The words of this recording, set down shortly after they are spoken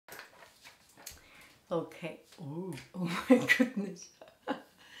Okay. Oh my goodness.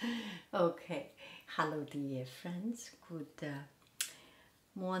 Okay. Hello, dear friends. Good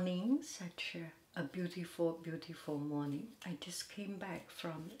morning. Such a beautiful, beautiful morning. I just came back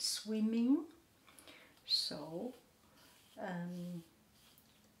from swimming. So,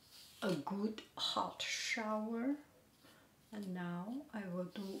 a good hot shower. And now I will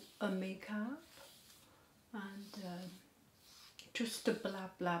do a makeup and just blah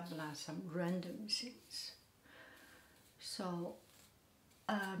blah blah, some random things. So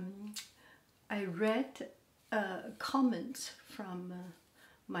I read comments from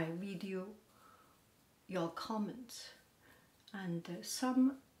my video, your comments, and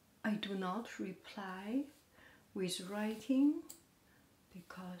some I do not reply with writing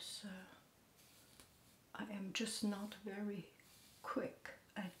because I am just not very quick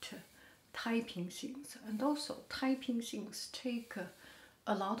at typing things, and also typing things take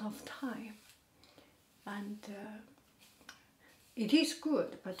a lot of time, and it is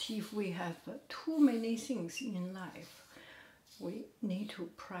good, but if we have too many things in life, we need to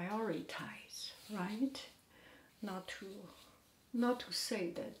prioritize, right? Not to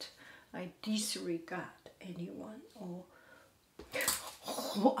say that I disregard anyone or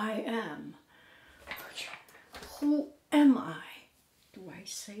who I am. Who am I? Do I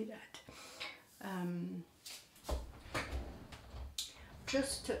say that?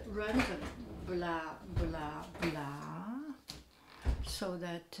 Just random blah blah blah, so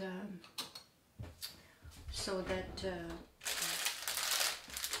that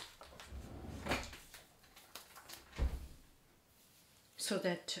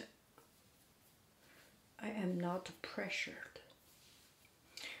I am not pressured.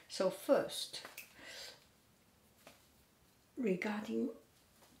 So first, regarding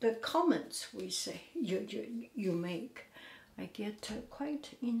the comments we say you make, I get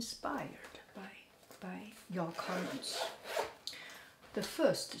quite inspired by your comments. The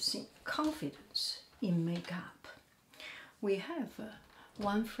first thing, confidence in makeup. We have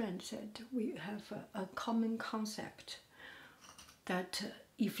one friend said we have a common concept that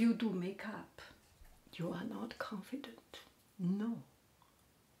if you do makeup, you are not confident. No.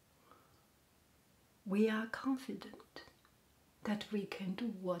 We are confident that we can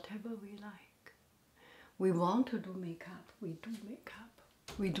do whatever we like. We want to do makeup, we do makeup.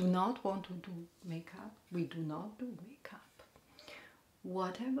 We do not want to do makeup, we do not do makeup.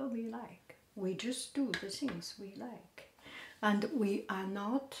 Whatever we like, we just do the things we like. And we are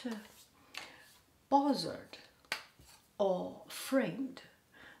not bothered or framed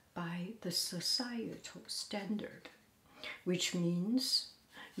by the societal standard, which means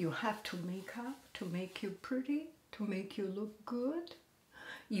you have to make up to make you pretty, to make you look good.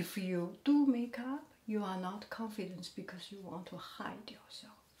 If you do makeup, you are not confident because you want to hide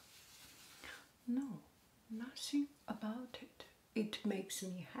yourself. No, nothing about it. It makes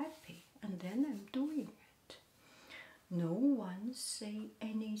me happy, and then I'm doing it. No one say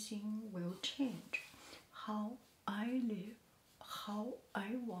anything will change how I live, how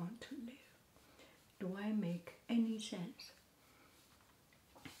I want to live. Do I make any sense?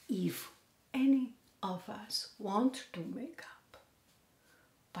 If any of us want to do makeup,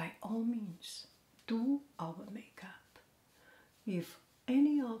 by all means, do our makeup. If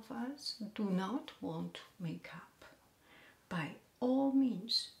any of us do not want makeup, by all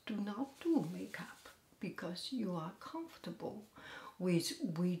means, do not do makeup because you are comfortable with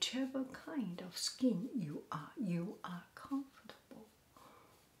whichever kind of skin you are. You are comfortable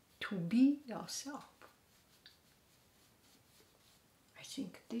to be yourself. I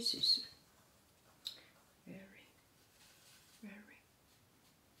think this is very, very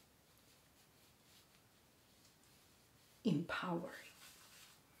empowering.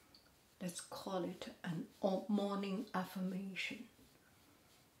 Let's call it an morning affirmation.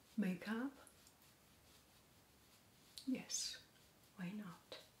 Makeup? Yes, why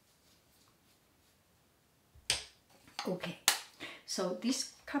not? Okay, so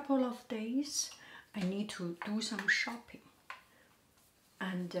this couple of days I need to do some shopping.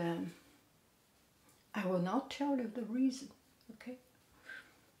 And I will not tell you the reason, okay?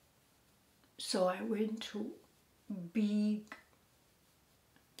 So I went to big,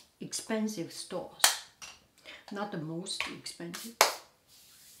 expensive stores. Not the most expensive.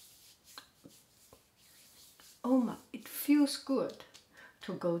 Oh my, it feels good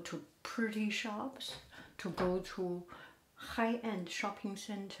to go to pretty shops, to go to high-end shopping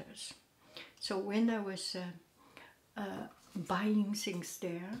centers. So when I was buying things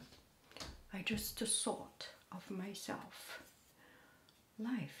there, I just thought of myself.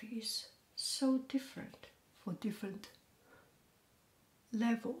 Life is so different for different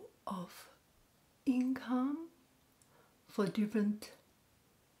level of income, for different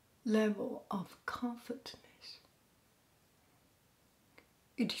level of comfortness.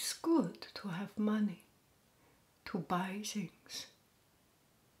 It is good to have money to buy things.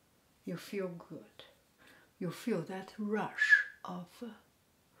 You feel good. You feel that rush of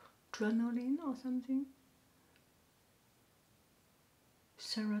adrenaline or something.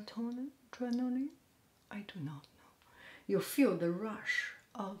 Serotonin, adrenaline, I do not know. You feel the rush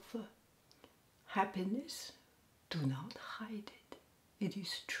of happiness. Do not hide it. It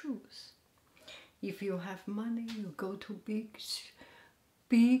is truth. If you have money, you go to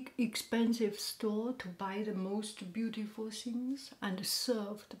big expensive store to buy the most beautiful things and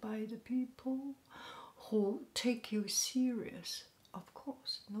served by the people who take you serious. Of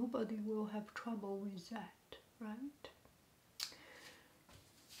course, nobody will have trouble with that, right?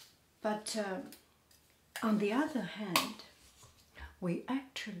 But on the other hand, we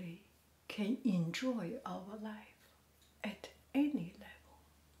actually can enjoy our life at any level.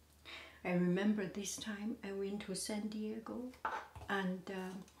 I remember this time I went to San Diego and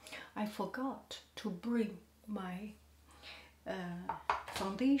I forgot to bring my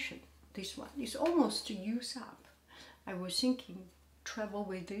foundation. This one is almost used up. I was thinking travel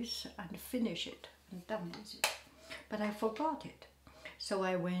with this and finish it and done with it, but I forgot it. So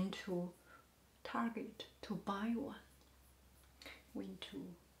I went to Target to buy one. Went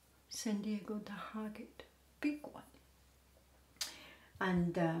to San Diego Target, big one.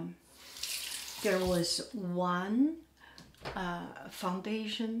 And there was one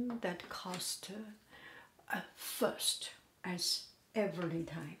foundation that cost first, as every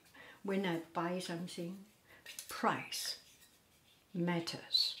time when I buy something, price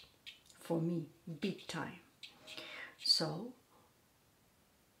matters for me big time. So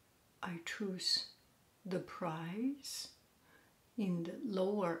I choose the price in the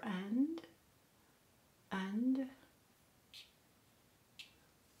lower end and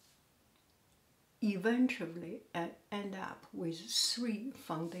eventually I end up with 3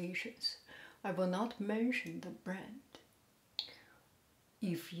 foundations. I will not mention the brand.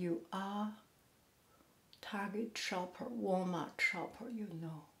 If you are Target shopper, Walmart shopper, you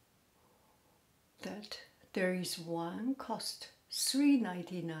know that there is one cost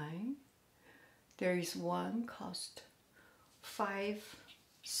 $3.99. There is one cost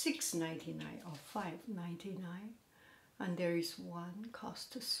 $6.99 or $5.99, and there is one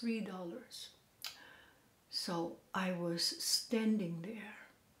cost $3. So I was standing there,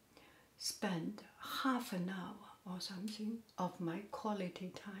 spent half an hour or something of my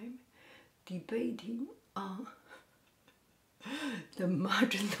quality time debating on the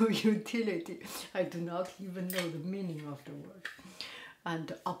marginal utility. I do not even know the meaning of the word.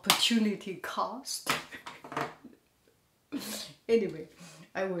 And opportunity cost. Anyway,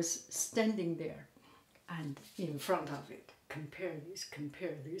 I was standing there and in front of it, compare this,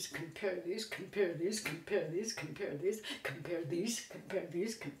 compare this, compare this, compare this, compare this, compare this, compare this, compare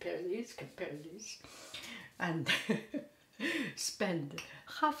this, compare this, compare this, and spend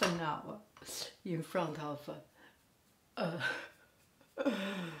half an hour in front of a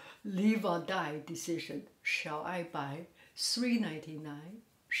live or die decision. Shall I buy $3.99?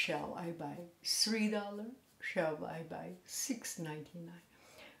 Shall I buy $3? Shall I buy $6.99?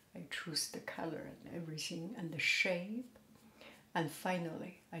 I choose the color and everything and the shape, and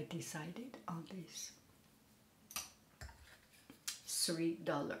finally I decided on this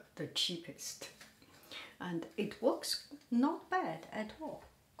 $3, the cheapest, and it works not bad at all,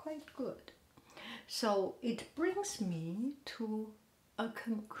 quite good. So it brings me to a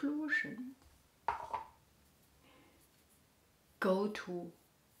conclusion. Go to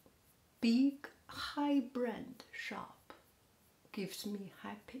big high brand shop, gives me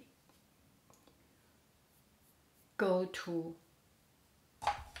happy. Go to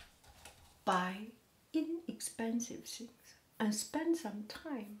buy inexpensive things and spend some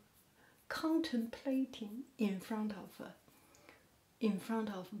time contemplating in front of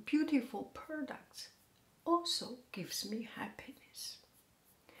beautiful products also gives me happiness.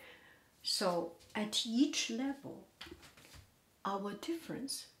 So at each level, our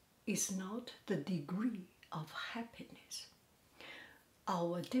difference is not the degree of happiness.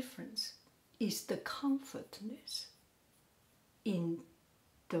 Our difference is the comfortness in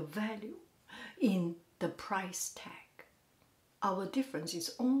the value, in the price tag. Our difference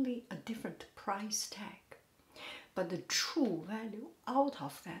is only a different price tag, but the true value out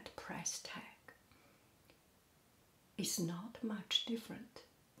of that price tag is not much different.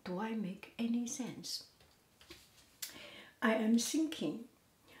 Do I make any sense? I am thinking,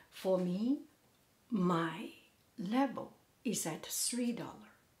 for me, my level is at $3.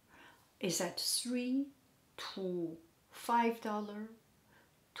 is at $3 to $5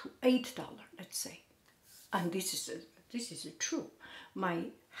 to $8, let's say. And this is true. My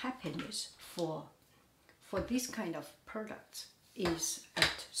happiness for this kind of products is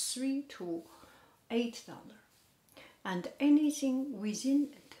at $3 to $8. And anything within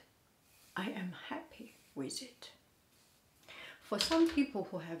it, I am happy with it. For some people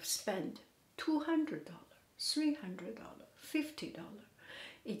who have spent $200, $300, $50,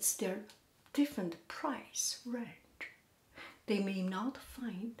 it's their different price range. They may not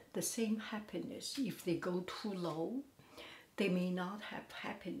find the same happiness if they go too low. They may not have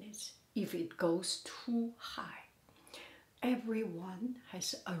happiness if it goes too high. Everyone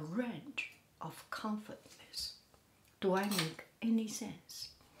has a range of comfortness. Do I make any sense?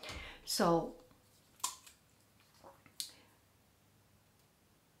 So,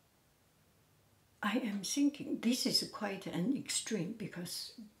 I am thinking this is quite an extreme,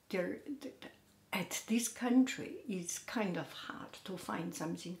 because at this country it's kind of hard to find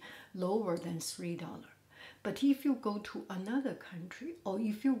something lower than $3. But if you go to another country, or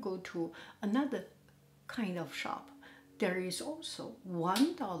if you go to another kind of shop, there is also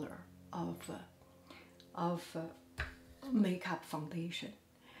 $1 of makeup foundation.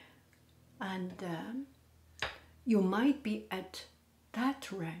 And you might be at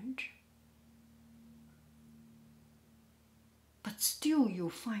that range, but still you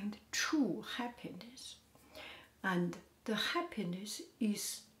find true happiness. And the happiness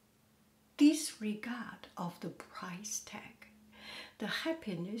is disregard of the price tag. The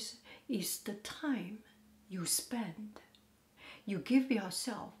happiness is the time you spend. You give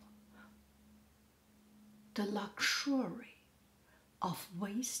yourself the luxury of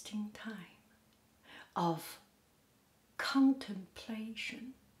wasting time, of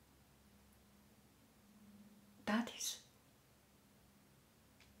contemplation. That is,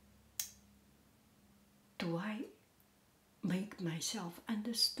 do I make myself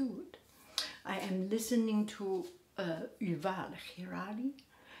understood? I am listening to Yuval Harari.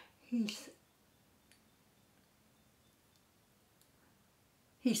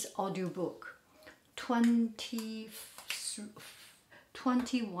 His audiobook,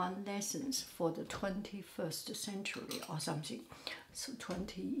 21 lessons for the 21st century or something, so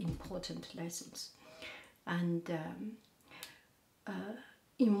 20 important lessons. And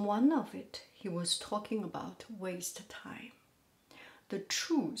in one of it, he was talking about waste time. The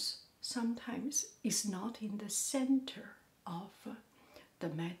truth sometimes is not in the center of the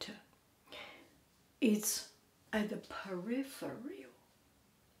matter. It's at the periphery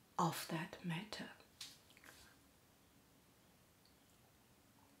of that matter.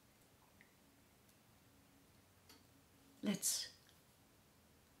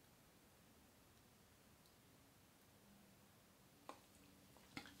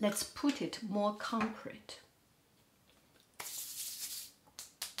 Let's put it more concrete.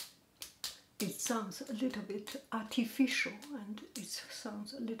 It sounds a little bit artificial, and it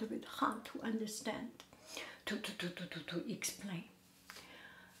sounds a little bit hard to understand, to explain.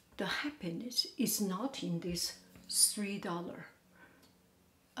 The happiness is not in this $3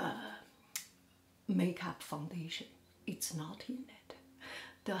 makeup foundation. It's not in it.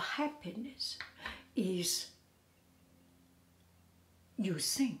 The happiness is you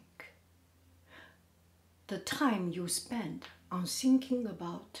think. The time you spend on thinking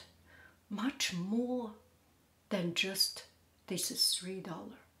about much more than just this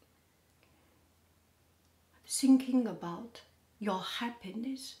 $3. Thinking about your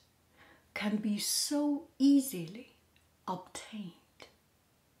happiness can be so easily obtained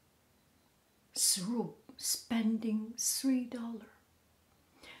through spending $3.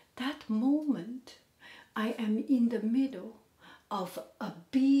 That moment, I am in the middle of a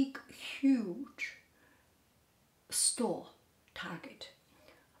big, huge store, Target.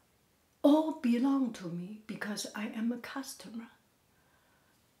 All belong to me because I am a customer.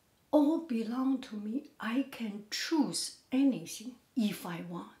 All belong to me. I can choose anything if I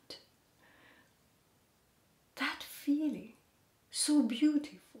want. That feeling, so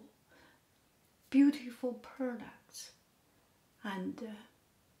beautiful, beautiful products, and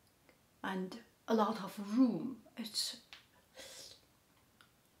a lot of room.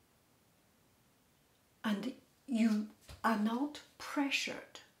 And you are not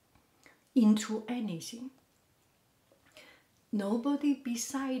pressured into anything. Nobody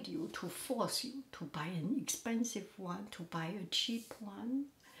beside you to force you to buy an expensive one, to buy a cheap one.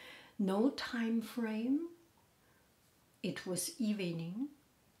 No time frame. It was evening.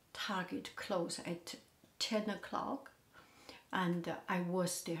 Target closed at 10 o'clock, and I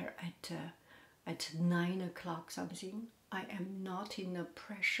was there at 9 o'clock something. I am not in a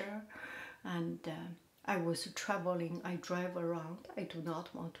pressure, and I was traveling, I drive around. I do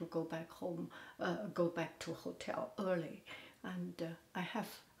not want to go back home, go back to hotel early, and I have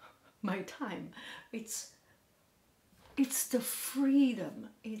my time. It's the freedom,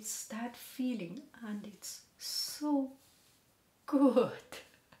 it's that feeling, and it's so good.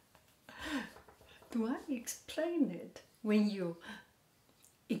 Do I explain it? When you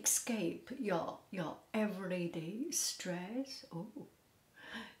escape your everyday stress,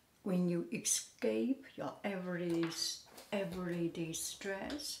 when you escape your everyday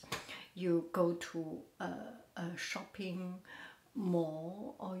stress, you go to a shopping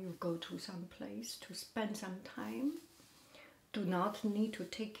mall, or you go to some place to spend some time. Do not need to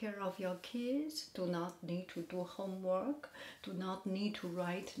take care of your kids, do not need to do homework, do not need to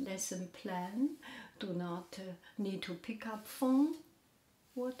write lesson plan, do not need to pick up phone.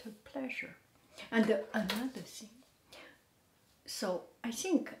 What a pleasure. And another thing, so I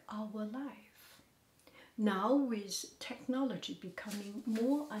think our life, now with technology becoming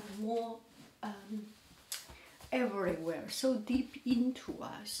more and more everywhere, so deep into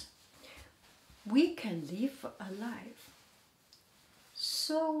us, we can live a life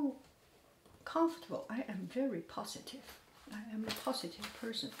so comfortable. I am very positive. I am a positive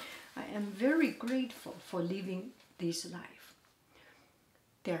person. I am very grateful for living this life.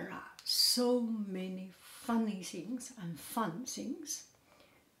 There are so many funny things and fun things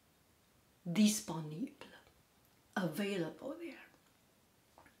disponible, available there.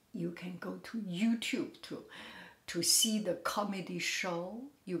 You can go to YouTube to see the comedy show.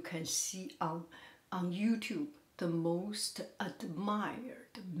 You can see on YouTube the most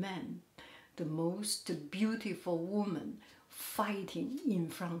admired man, the most beautiful woman fighting in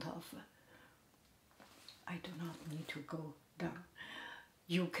front of. I do not need to go down.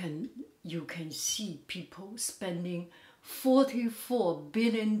 You can see people spending $44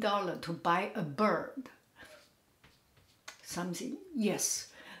 billion to buy a bird. Something, yes.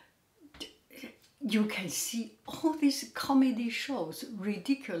 You can see all these comedy shows,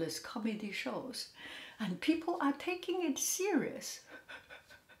 ridiculous comedy shows, and people are taking it serious.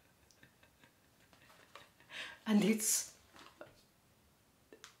 And it's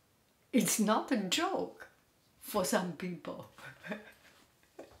not a joke for some people.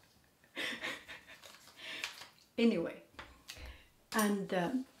 Anyway,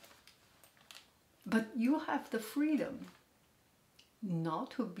 and but you have the freedom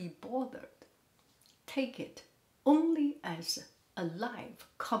not to be bothered. Take it only as a live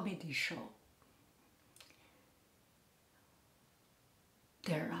comedy show.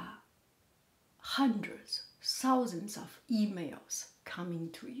 There are hundreds, thousands of emails coming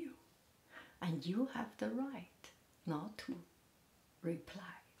to you, and you have the right not to reply.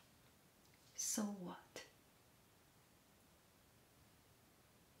 So what?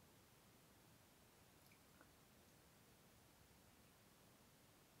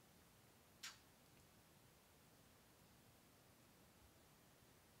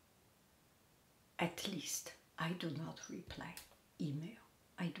 At least I do not reply email.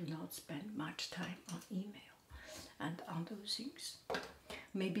 I do not spend much time on email and on those things.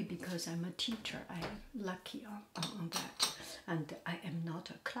 Maybe because I'm a teacher, I am lucky on that. And I am not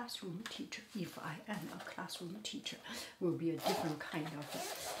a classroom teacher. If I am a classroom teacher, it will be a different kind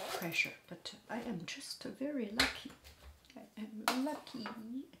of pressure. But I am just very lucky. I am lucky.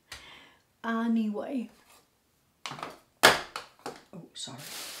 Anyway. Oh, sorry.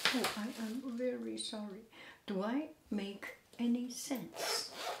 Oh, I am very sorry. Do I make any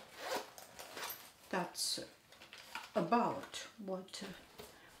sense? That's about what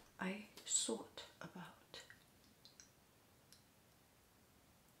I thought about.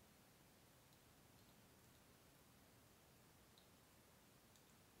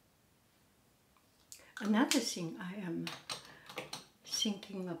 Another thing I am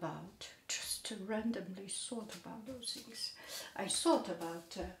thinking about, just randomly thought about those things. I thought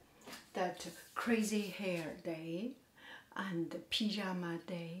about that crazy hair day, and pyjama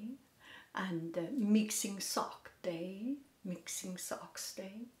day, and mixing sock day, mixing socks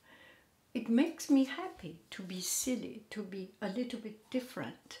day. It makes me happy to be silly, to be a little bit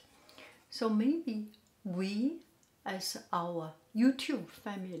different. So maybe we, as our YouTube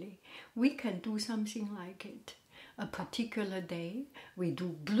family, we can do something like it. A particular day, we do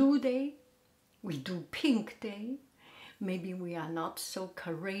blue day, we do pink day. Maybe we are not so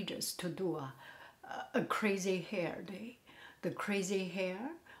courageous to do a crazy hair day. The crazy hair,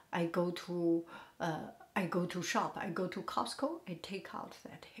 I go to shop, I go to Costco, I take out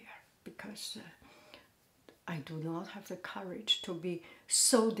that hair because I do not have the courage to be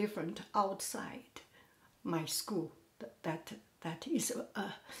so different outside my school that is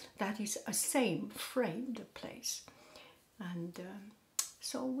a same framed place, and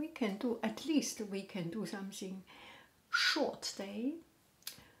so we can do, at least we can do something short day,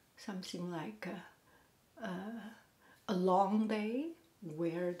 something like a long day,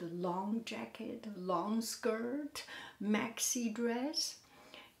 wear the long jacket, long skirt, maxi dress,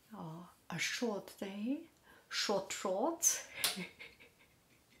 or a short day, short shorts,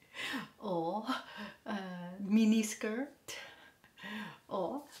 or mini skirt,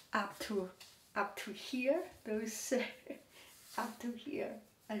 or up to here, those up to here,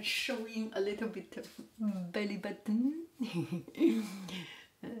 and showing a little bit of belly button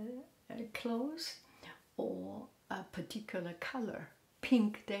clothes, or a particular color,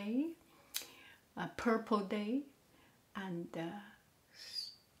 pink day, a purple day, and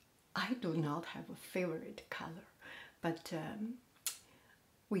I do not have a favorite color, but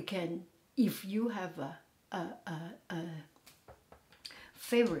we can, if you have a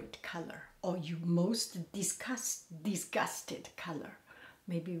favorite color, or you most disgusted color,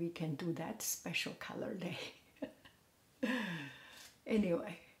 maybe we can do that special color day.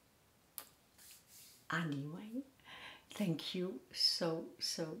 Anyway, thank you so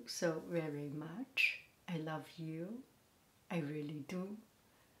very much. I love you. I really do.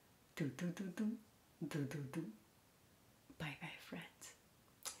 Do. Bye bye, friends.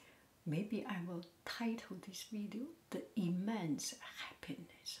 Maybe I will title this video "The Immense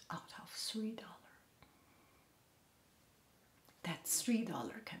Happiness Out of $3." That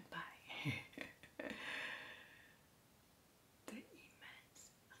 $3 can buy. The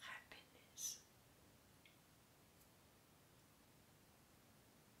immense happiness.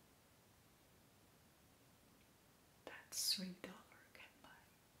 That $3 can buy.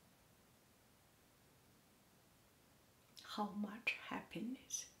 How much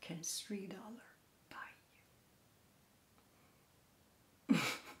happiness can $3